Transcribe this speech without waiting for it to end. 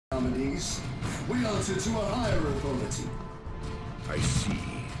enemies. We answer to a higher authority. I see.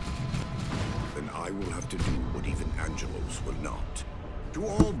 Then I will have to do what even Angelos will not. To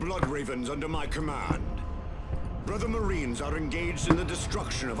all Blood Ravens under my command, Brother Marines are engaged in the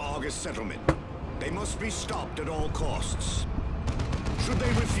destruction of Argus settlement. They must be stopped at all costs. Should they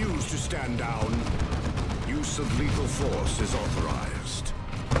refuse to stand down, use of lethal force is authorized.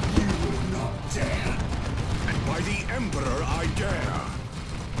 You will not dare! And by the Emperor, I dare!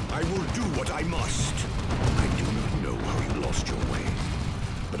 I will do what I must. I do not know how you lost your way,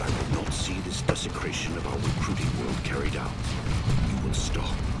 but I will not see this desecration of our recruiting world carried out. You will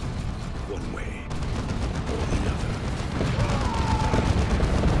stop, one way or the other.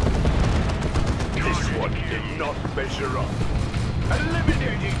 This one did not measure up.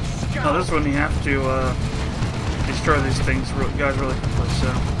 Eliminating Scout! Oh, this one you have to destroy these things guys really quickly, so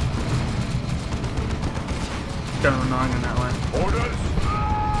it's kind of annoying in that way. Orders!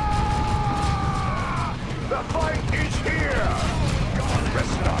 The fight is here!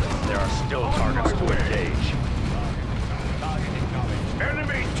 Rest not, there are still targets to engage.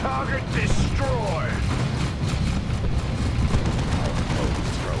 Enemy target destroyed!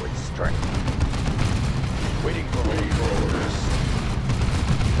 Overthrowing strength. Waiting for orders.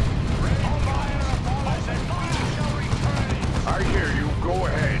 I hear you. Go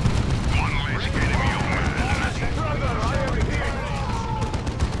ahead. One less enemy, old man. Brother, I am hit.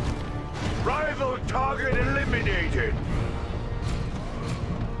 Rival target eliminated.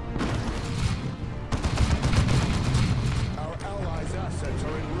 Our allies' assets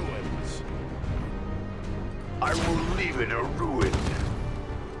are in ruins. I will leave in a ruin.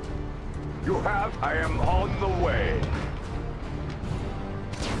 You have? I am on the way.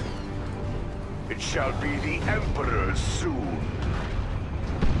 It shall be the Emperor soon.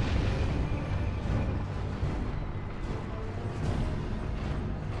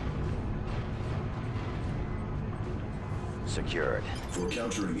 Secured. For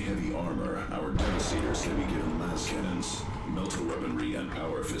countering heavy armor, our Devastators can be given las cannons. Melta weaponry and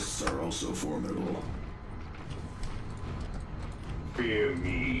power fists are also formidable. Fear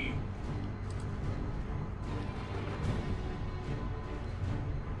me.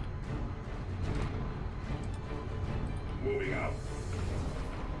 Moving out.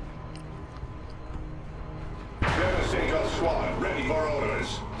 Devastator squad ready for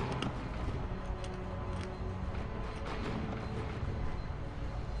orders.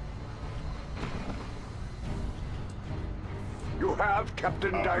 You have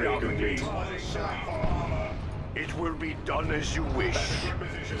Captain Diogenes. It will be done as you wish.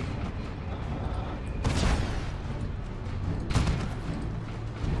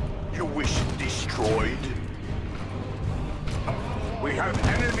 You wish it destroyed? We have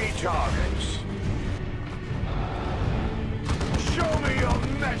enemy targets. Show me your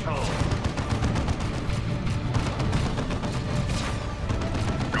metal!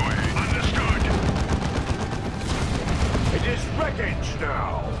 Go ahead. Understood. It is wreckage now.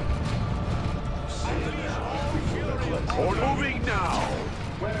 Or moving now.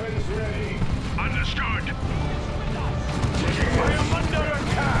 Weapons ready. Understood. I am under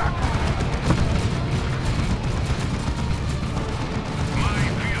attack. My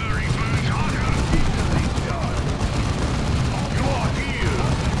fury burns hotter. You are here.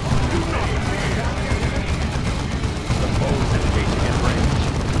 Do not fear. The foes engaging in range.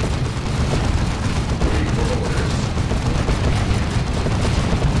 Waiting for orders.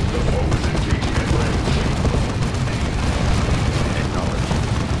 The foes engaging in range. Acknowledged.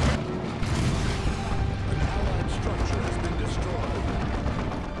 An allied structure has been destroyed.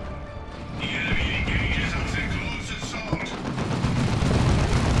 The enemy engages us in close assault.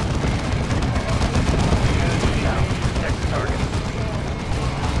 Now, next target.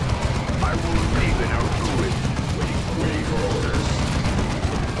 I will leave in a ruin. Waiting for orders.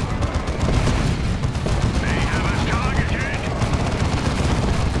 They have us targeted.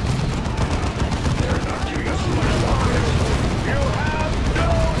 They're not giving us much target. You have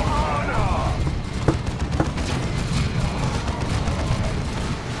no honor.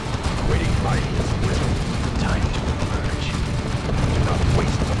 Waiting fight is with time to emerge. Do not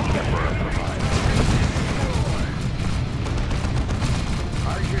waste what the Emperor provides. I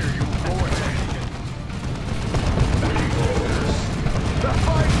hear you. Go ahead. Waiting for orders. The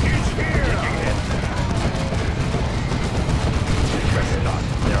fight is here. Rest not.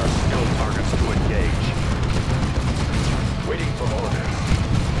 There are still targets to engage. Waiting for orders.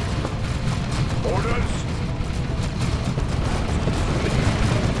 Orders?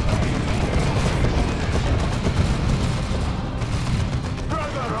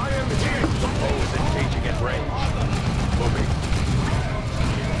 Brother, I am hit! Foes engaging in range. Moving.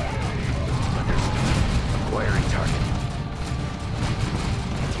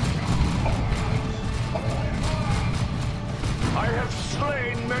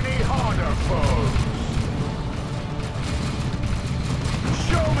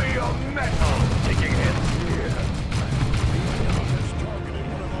 your metal! Taking hits here.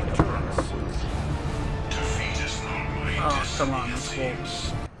 Defeat is not my Oh, destiny, come on, it that's cool.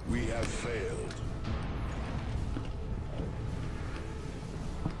 seems. We have failed.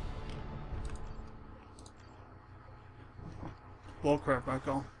 Bullcrap, I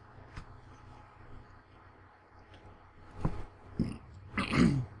call.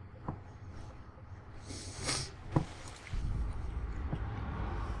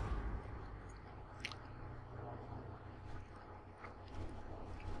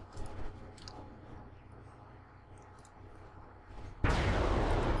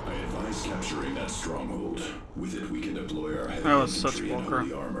 I advise capturing that stronghold. With it, we can deploy our heavy That was such infantry and bullcrap.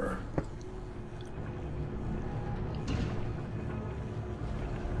 heavy armor.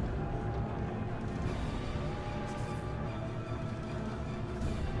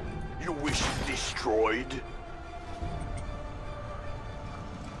 You wish it destroyed?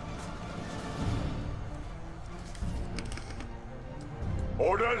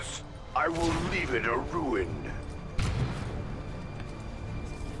 Orders? I will leave it a ruin.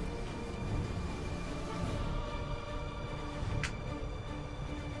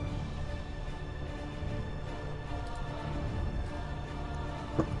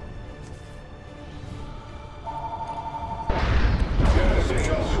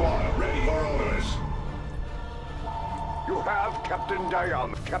 Ready for orders. You have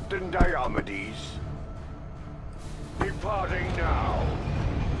Captain Diomedes. Departing now.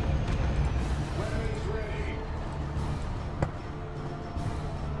 Weapons ready.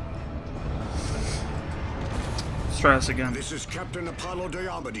 Let's try this again. This is Captain Apollo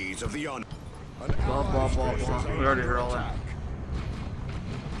Diomedes of the An Blah, blah, blah, blah. We already heard all that.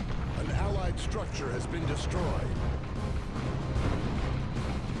 An allied structure has been destroyed.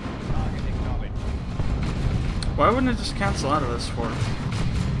 Why wouldn't it just cancel out of this for it?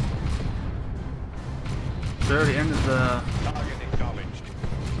 They already ended the...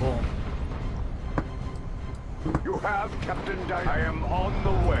 Boom. You have Captain I am on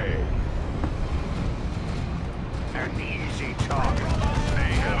the way. An easy target.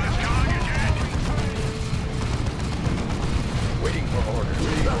 They have us targeted. Waiting for orders.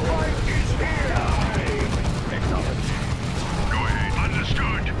 The fight is here. Acknowledged. Go ahead.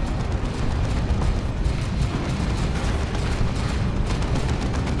 Understood.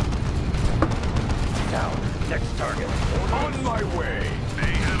 Down. Next target. On my way.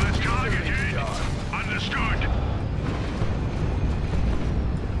 They have us targeted. Understood.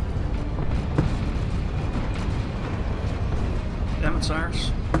 Damn it,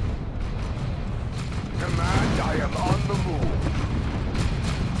 Cyrus. Command, I am on the move.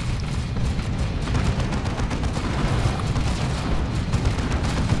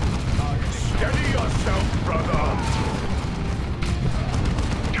 Steady yourself, brother.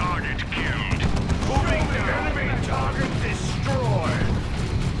 Target killed. Moving the enemy target destroyed.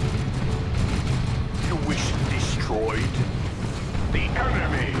 You wish destroyed? The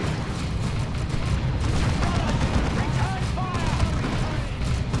enemy.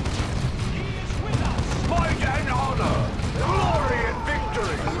 Fight and honor! Glory and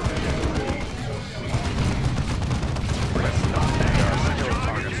victory! Press not. There are still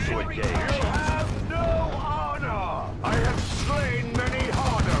targets to engage. You have no honor! I have slain many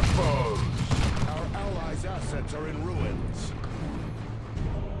harder foes! Our allies' assets are in ruins.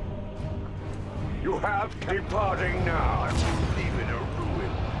 You have departing now. I will leave it a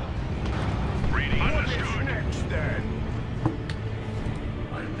ruin. Reading understood. What is next then?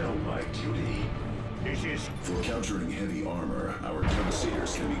 I know my duty. It is For capturing heavy armor, our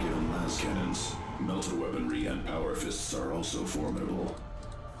devastators can be given las cannons. Melter weaponry and power fists are also formidable.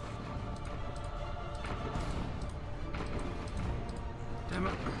 Damn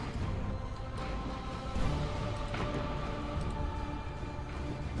it.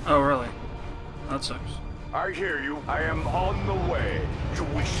 Oh, really? That sucks. I hear you. I am on the way. You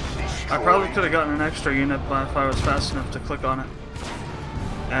wish destroyed. I probably could have gotten an extra unit but if I was fast enough to click on it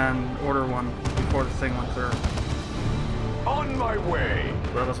and order one before the thing went through. On my way.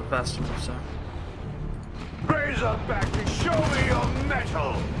 But I wasn't fast enough, so. Razorback, show me your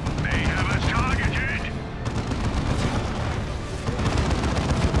metal. They have us targeted.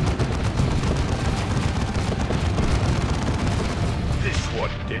 This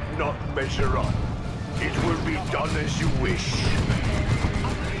one did not measure up. It will be done as you wish.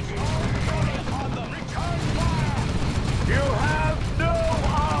 You have no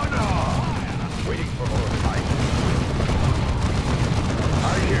honor! Waiting for orders.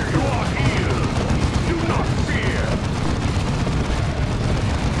 I hear you are healed. Do not fear.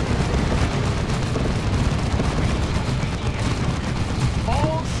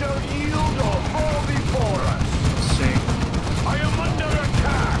 All shall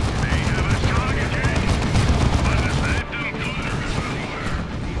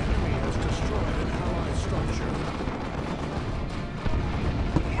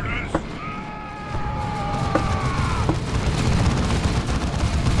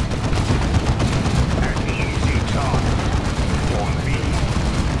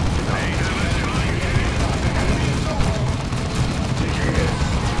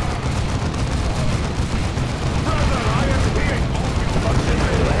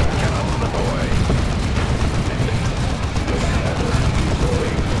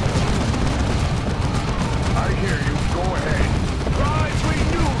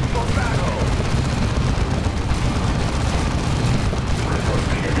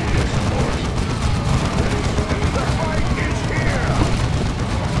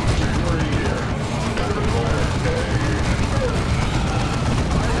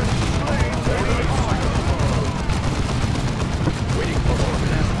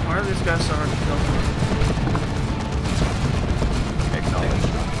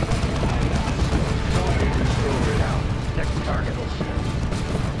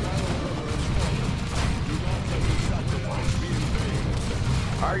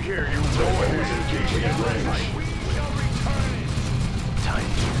hear you. Go ahead. Time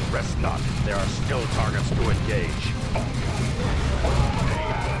to rest not. There are still targets to engage.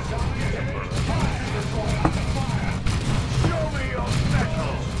 Show me your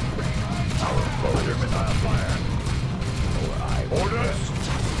metal. Our foe under missile fire. Orders?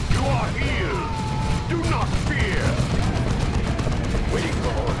 You are healed. Do not fear. Waiting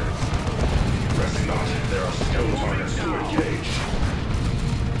for orders. Rest not. There are still targets to engage.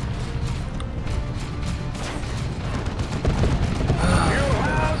 You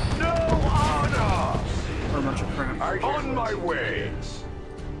have no honor. Or a bunch of crap. On my way.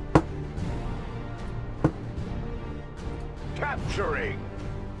 Capturing.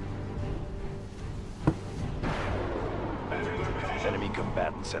 Enemy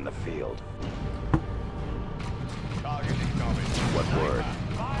combatants in the field. Target incoming. What word?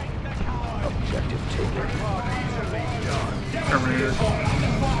 Objective taken. Easily done. Terminator.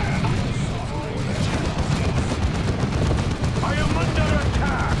 I am under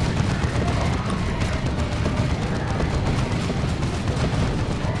attack.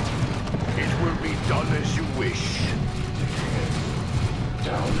 It will be done as you wish.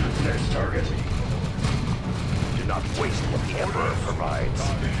 Down. Next target. Do not waste what the Emperor provides.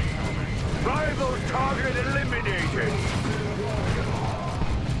 Rival target eliminated.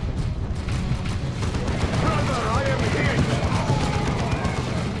 Brother, I am hit.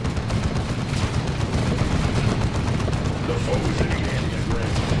 The foe is engaging at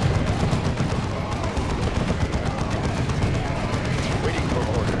range. Waiting for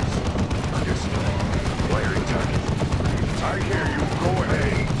orders. Understood. Wiring target. I hear you. Go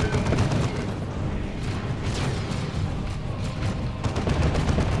ahead.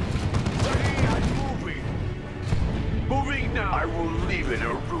 Ready and moving. Moving now. I will leave it a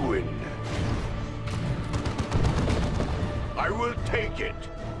ruin. I will take it.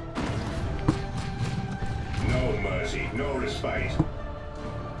 No mercy, no respite.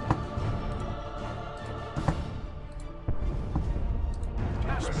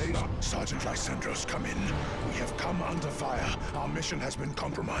 Sergeant Lysandros, come in. We have come under fire. Our mission has been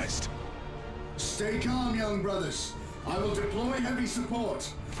compromised. Stay calm, young brothers. I will deploy heavy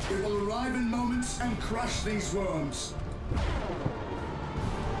support. It will arrive in moments and crush these worms.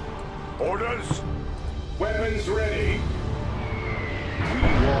 Orders? Weapons ready.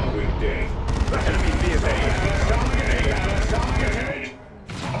 We walk with death. Enemy vehicle.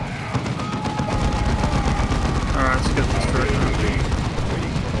 Alright, let's get this straight now.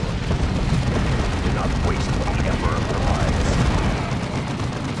 Do not waste what the Emperor provides.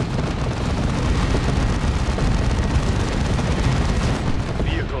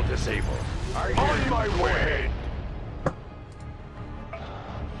 Vehicle disabled. On my way.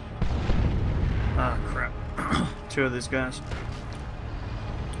 Ah, crap. Two of these guys.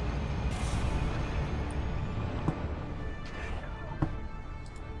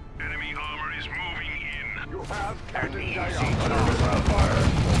 Enemy armor is moving in. You have cannon Easy diopter. fire.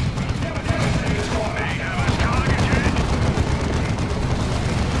 They have us targeted.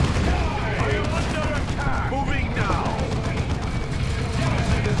 I am under attack. Moving now.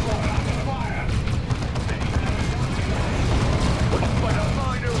 But a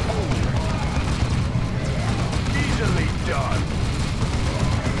minor wound. Easily done.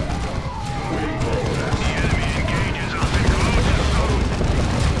 The enemy engages us in close.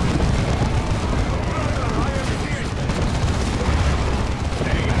 Brother, I am hit.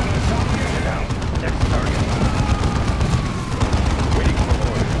 Next target. Waiting for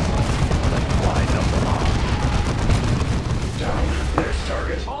orders. Let's line up the bomb. Down. Next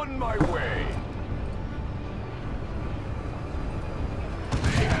target. On my way.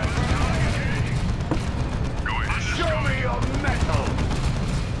 Show me your metal.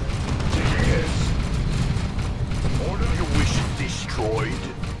 Taking hits. Order you wish it destroyed.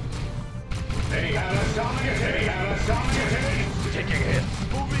 Taking hits.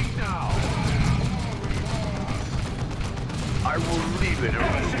 Moving now. I will leave it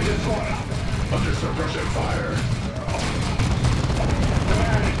alone. Under suppression fire.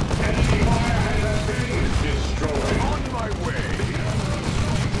 On my way.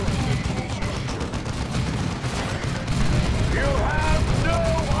 You have no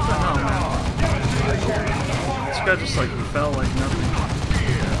honor. This guy just like fell like nothing.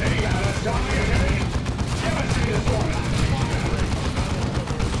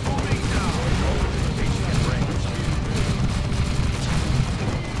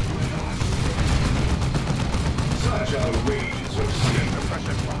 Such outrageous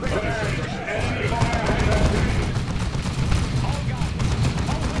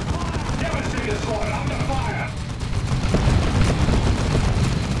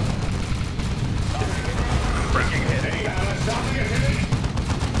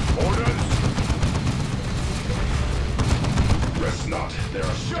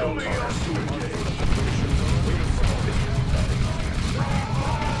Show me your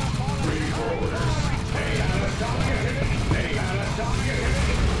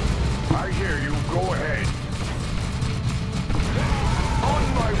I hear you. Go ahead. On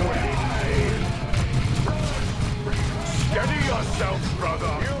my way. Steady yourself,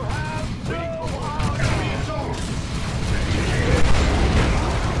 brother. You have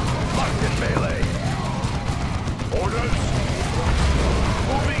locked in melee. Orders.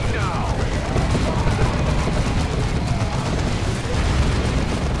 Moving now.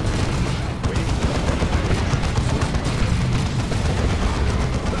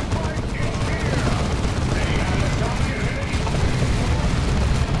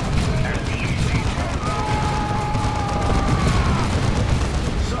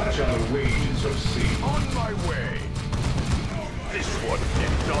 On my way. This one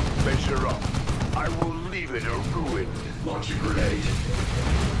did not measure up. I will leave it a ruin. Launch a grenade.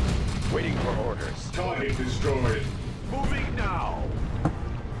 Waiting for orders. Target destroyed. Moving now.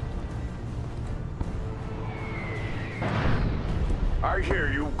 I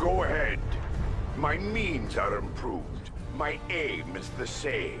hear you. Go ahead. My means are improved. My aim is the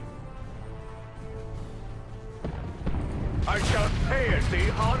same. I shall pay it the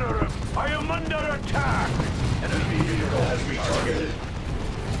honor of... I am under attack! Enemy vehicle has been targeted.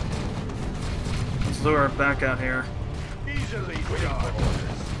 Let's lure it back out here. Easily done.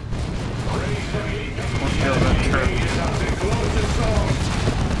 Won't kill that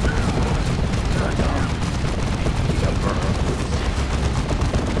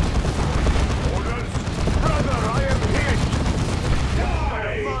Orders? Brother, I am hit!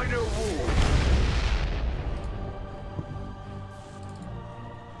 Die! Minor wound.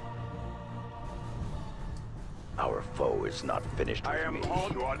 Our foe is not finished I with am me,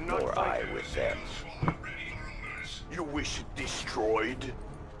 on. You are not nor I fighting. with them. You wish it destroyed?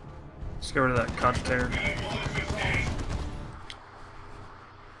 Let's get rid of that cogitator.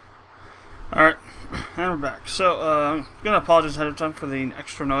 Alright, and we're back. So, I'm gonna apologize ahead of time for the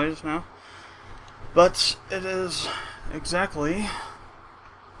extra noise now. But it is exactly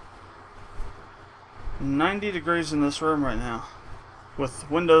 90 degrees in this room right now, with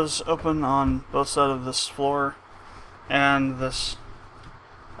windows open on both sides of this floor, and this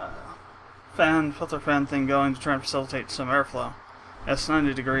filter fan thing going to try and facilitate some airflow. It's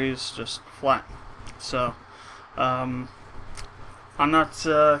 90 degrees, just flat. So, I'm not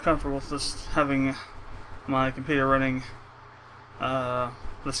comfortable with just having my computer running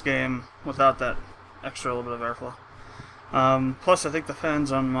this game without that extra little bit of airflow. Plus, I think the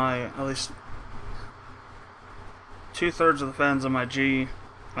fans on my, at least 2/3 of the fans on my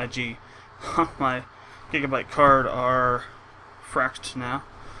my gigabyte card are fracked now.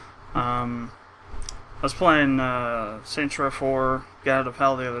 I was playing Saints Row 4 Get Out of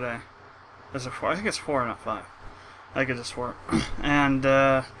Hell the other day. Is it 4? I think it's 4, not 5. I think it's just 4. And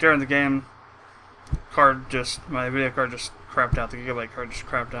during the game, my video card just crapped out. The gigabyte card just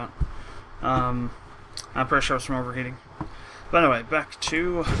crapped out. I'm pretty sure it's from overheating. But anyway, back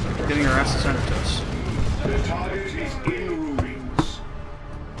to getting our asses handed to us. The target is in ruins.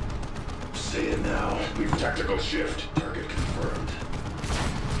 Say it now. We've tactical shift. Target confirmed.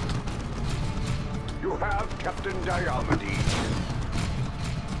 You have Captain Diomedes.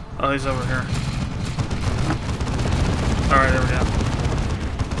 Oh, he's over here. Alright, there we go.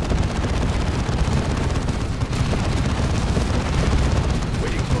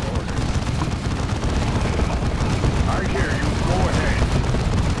 Waiting for orders. I hear you. Go ahead.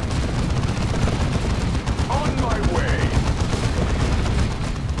 On my way.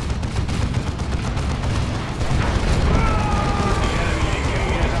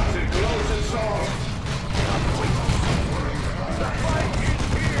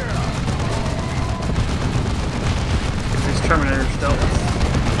 These Terminators dealt with.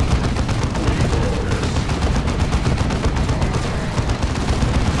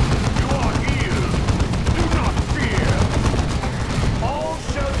 You are healed. Do not fear. All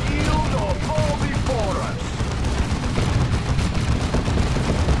shall yield or fall before us.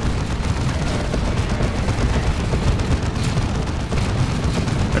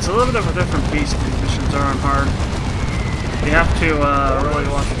 It's a little bit of a different beast. These missions are on hard. You have to really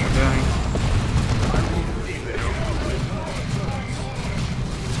watch what you're doing.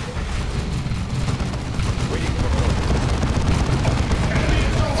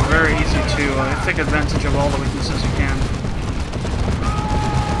 It's very easy to take advantage of all the weaknesses you can.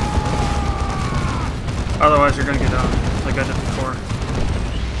 Otherwise, you're going to get owned, like I did before.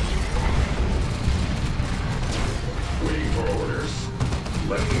 Waiting for orders.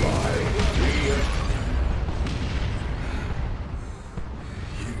 Let fly.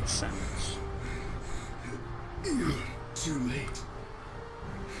 sense. You're too late.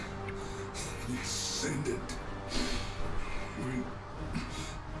 The Ascendant will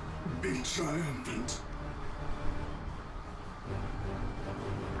be triumphant.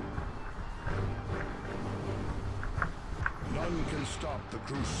 None can stop the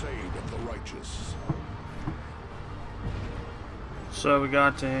crusade of the righteous. So we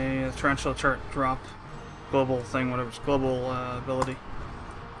got a tarantula turret drop, global thing, whatever it's global ability.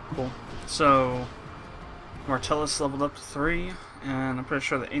 Cool. So Martellus leveled up to 3, and I'm pretty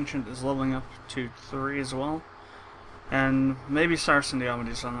sure the Ancient is leveling up to 3 as well. And maybe Cyrus and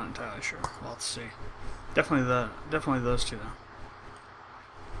Diomedes, I'm not entirely sure. Well, let's see. Definitely those two though.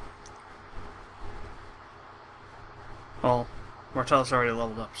 Well, Martellus already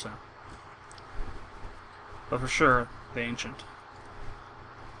leveled up, so. But for sure, the Ancient.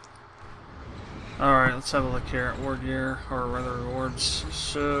 Alright, let's have a look here at war gear, or rather rewards.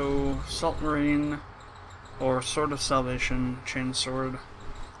 So, Salt Marine, or Sword of Salvation, Chain Sword,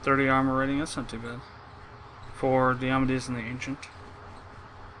 30 armor rating, that's not too bad. For Diomedes and the Ancient.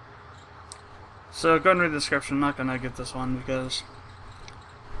 So, go ahead and read the description. I'm not going to get this one because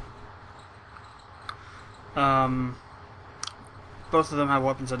both of them have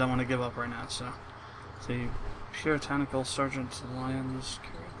weapons I don't want to give up right now, so. The Puritanical Sergeant Lions,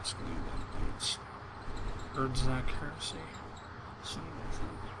 Urdzak Heresy.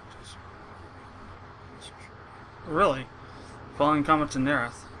 Really? Following comment to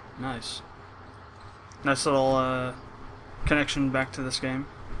Nereth. Nice. Nice little connection back to this game.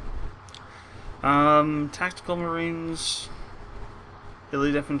 Tactical Marines,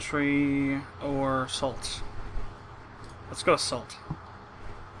 Elite Infantry, or Salt. Let's go Salt.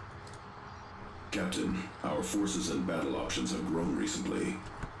 Captain, our forces and battle options have grown recently,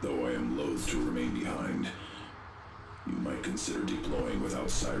 though I am loath to remain behind. You might consider deploying without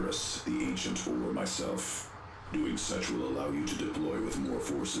Cyrus, the Ancient, or myself. Doing such will allow you to deploy with more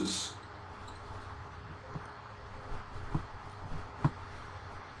forces.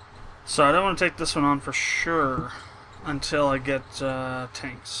 So I don't want to take this one on for sure until I get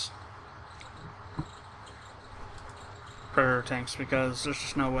tanks. Predator tanks, because there's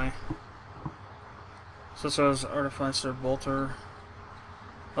just no way. So this was Artificer Bolter,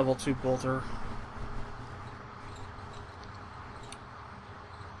 level 2 Bolter.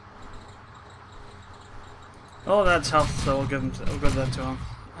 Oh, that's health, so we'll give that to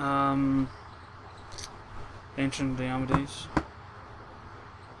him. Ancient Diomedes.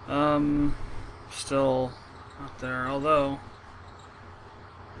 Still not there, although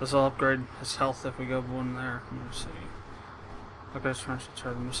this will upgrade his health if we go one there. Let me see. Okay, trying to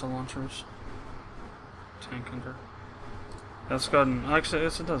try the missile launchers. Tank hunter. Let's go ahead and actually,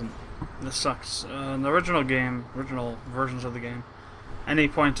 yes, it doesn't. This sucks. In the original game, original versions of the game, any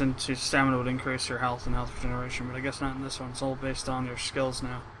point into stamina would increase your health and health regeneration, but I guess not in this one. It's all based on your skills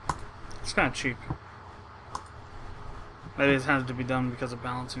now. It's kind of cheap. Maybe it had to be done because of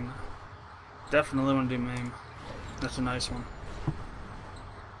balancing that. Definitely want to do maim. That's a nice one.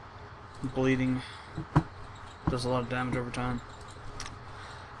 Bleeding. Does a lot of damage over time.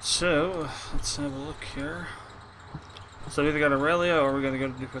 So, let's have a look here. So we either got Aurelia or we gotta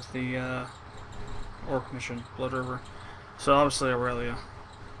go with the Orc mission, Blood River. So obviously Aurelia.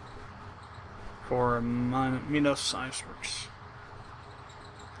 For Minos Iceworks.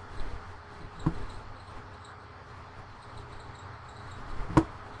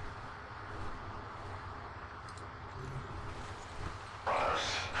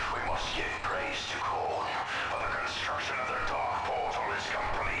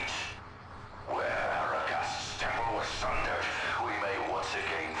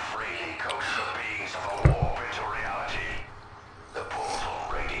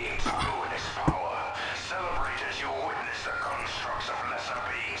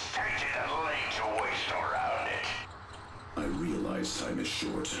 Time is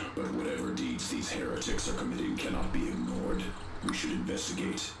short, but whatever deeds these heretics are committing cannot be ignored. We should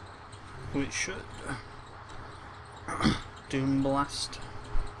investigate. We should. Doom Blast.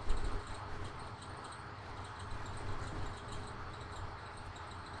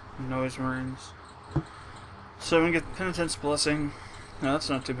 Noise Marines. So we get Penitent's Blessing. No, that's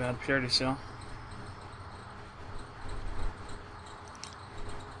not too bad. Purity Seal.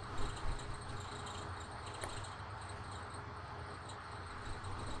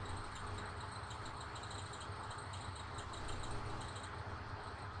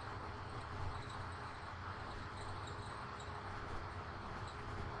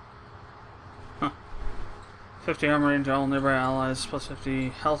 Huh. 50 armor range to all nearby allies, plus 50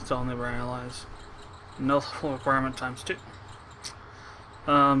 health to all nearby allies. No level requirement times 2.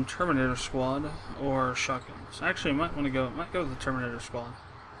 Terminator Squad or shotguns. Actually, might go with the Terminator Squad.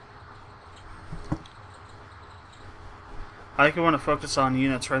 I want to focus on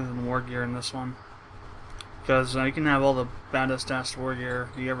units rather than war gear in this one, because you can have all the baddest ass war gear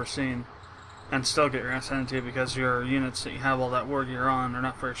you ever seen, and still get your ass handed to you because your units that you have all that war gear on are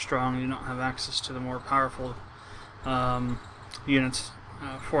not very strong. And you don't have access to the more powerful units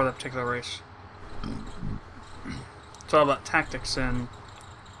for that particular race. It's all about tactics and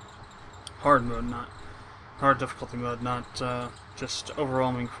hard mode, not hard difficulty mode, not just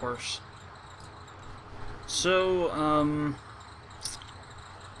overwhelming force. So,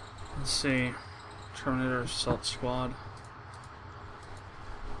 let's see. Terminator Assault Squad.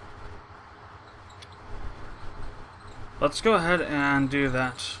 Let's go ahead and do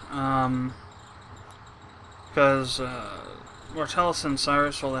that. Because Mortalis and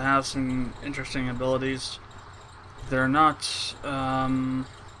Cyrus, while they have some interesting abilities, they're not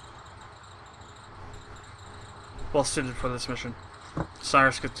well suited for this mission.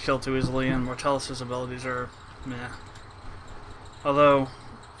 Cyrus gets killed too easily, and Mortalis' abilities are meh. Although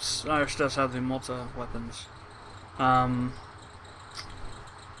Cyrus does have the multi-weapons. But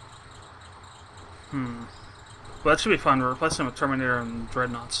that should be fun. We're replacing them with Terminator and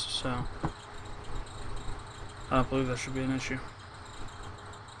Dreadnoughts, so I don't believe that should be an issue.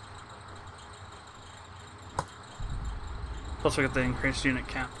 Plus we get the increased unit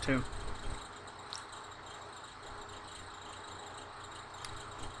cap too.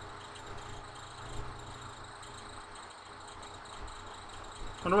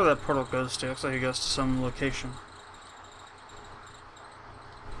 I wonder where that portal goes to. Looks like it goes to some location.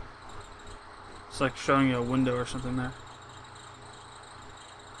 It's like showing you a window or something there.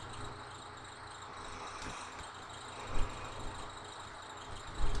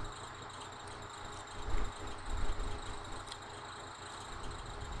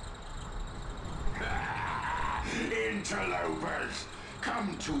 Interlopers,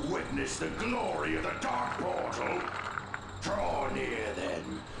 come to witness the glory of the Dark Portal. Draw near then.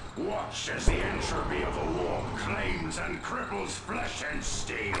 Watch as the entropy of the warp claims and cripples flesh and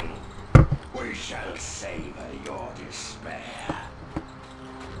steel. We shall savor your despair.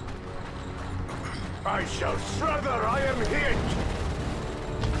 I shall struggle, I am hit!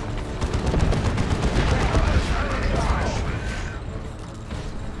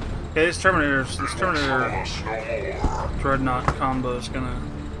 Okay, this Terminator Dreadnought combo is gonna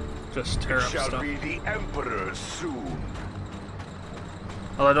just tear up stuff. Shall be the Emperor soon.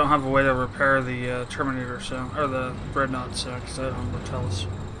 Well, I don't have a way to repair the Terminator, or the Dreadnought, so because I don't have Mortalis.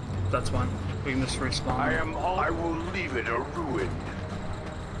 That's fine. We can just respawn. I will leave it a ruin.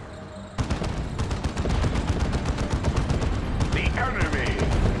 The enemy.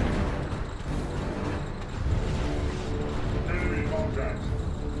 Enemy contact.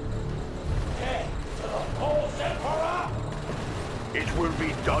 It will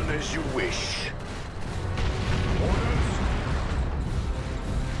be done as you wish.